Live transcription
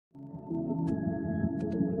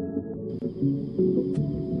Never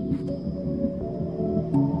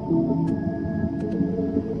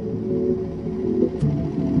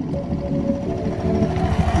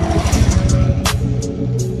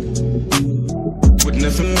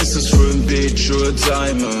miss us for a beach or a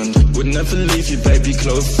diamond. Would never leave you, baby,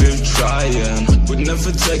 close if trying. Would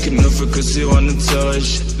never take another cause you wanna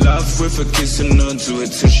touch. Laugh with a kiss and not do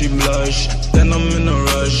it till she blush. Then I'm in a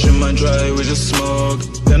rush, in my dry with a smoke.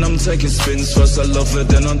 Then I'm taking spins first, I love her,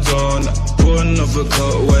 then I'm done. Pour another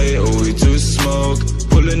cut away, all we do is smoke.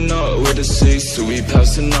 Pulling up with a 6 till we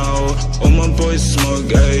passing out. All my boys smoke,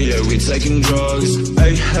 ayy, yeah, we taking drugs.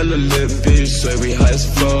 Ayy, hella lit bitch, so we high as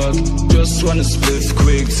fuck. Just wanna split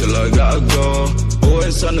quick till I gotta go.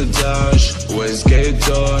 Always on the dash, always get it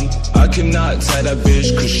done. I cannot tie that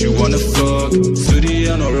bitch cause she wanna fuck. City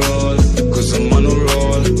on a roll, cause I'm on a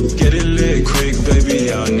roll. Get it lit quick,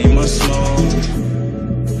 baby, I need my smoke.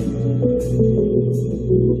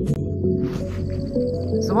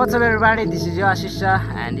 So what's up everybody, this is your Ashisha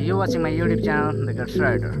and you're watching my YouTube channel, The Guts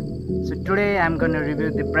Rider. So today I'm gonna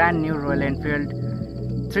review the brand new Royal Enfield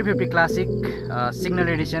 350 Classic Signal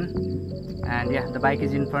Edition. And yeah, the bike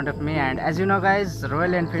is in front of me, and as you know guys,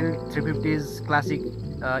 Royal Enfield 350's classic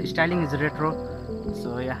styling is retro.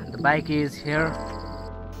 So yeah, the bike is here.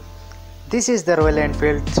 This is the Royal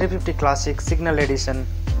Enfield 350 Classic Signal Edition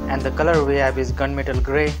and the color we have is Gunmetal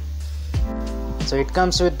Grey. So it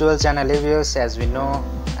comes with dual channel ABS as we know,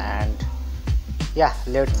 and yeah,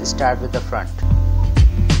 let's start with the front.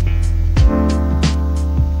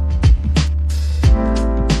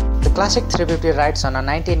 The Classic 350 rides on a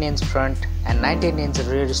 19-inch front and 19-inch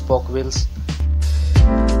rear spoke wheels.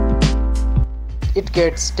 It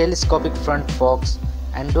gets telescopic front forks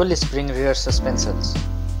and dual spring rear suspensions.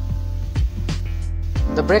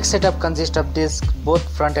 The brake setup consists of discs both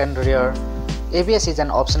front and rear. ABS is an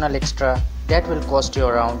optional extra that will cost you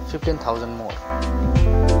around 15,000 more.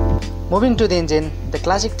 Moving to the engine, the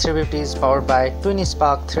Classic 350 is powered by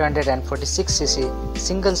twin-spark 346cc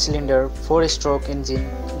single-cylinder 4-stroke engine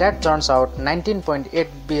that turns out 19.8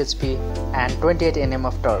 bhp and 28 Nm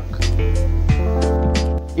of torque.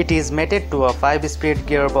 It is mated to a 5-speed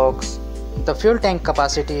gearbox. The fuel tank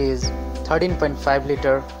capacity is 13.5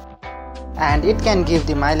 liter and it can give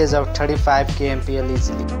the mileage of 35 kmpl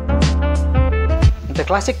easily. The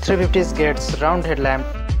Classic 350 gets round headlamp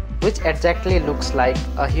which exactly looks like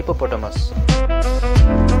a hippopotamus.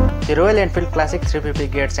 The Royal Enfield Classic 350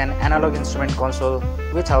 gets an analog instrument console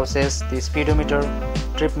which houses the speedometer,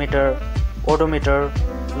 trip meter, odometer,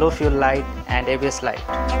 low fuel light and ABS light.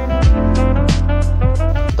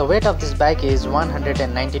 The weight of this bike is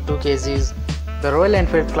 192 kgs. The Royal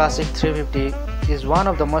Enfield Classic 350 is one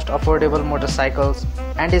of the most affordable motorcycles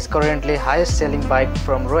and is currently highest selling bike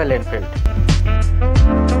from Royal Enfield.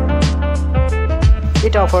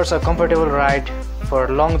 It offers a comfortable ride for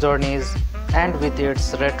long journeys and with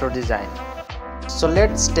its retro design. So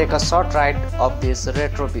let's take a short ride of this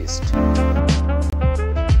retro beast.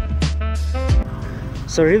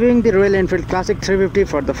 So reviewing the Royal Enfield Classic 350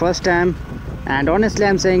 for the first time, and honestly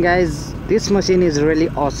I'm saying guys, this machine is really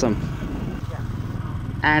awesome.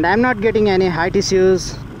 And I'm not getting any height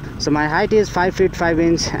issues. So my height is 5 feet 5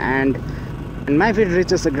 inch and my feet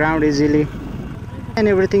reaches the ground easily. And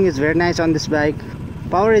everything is very nice on this bike.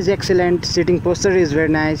 Power is excellent, sitting posture is very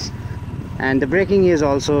nice, and the braking is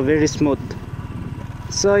also very smooth.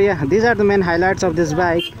 So yeah, these are the main highlights of this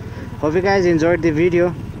bike. Hope you guys enjoyed the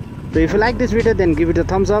video. So if you like this video, then give it a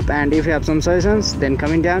thumbs up, and if you have some suggestions, then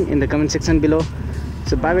comment down in the comment section below.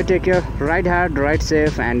 So bye bye, take care, ride hard, ride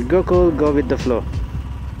safe, and go cool, go with the flow.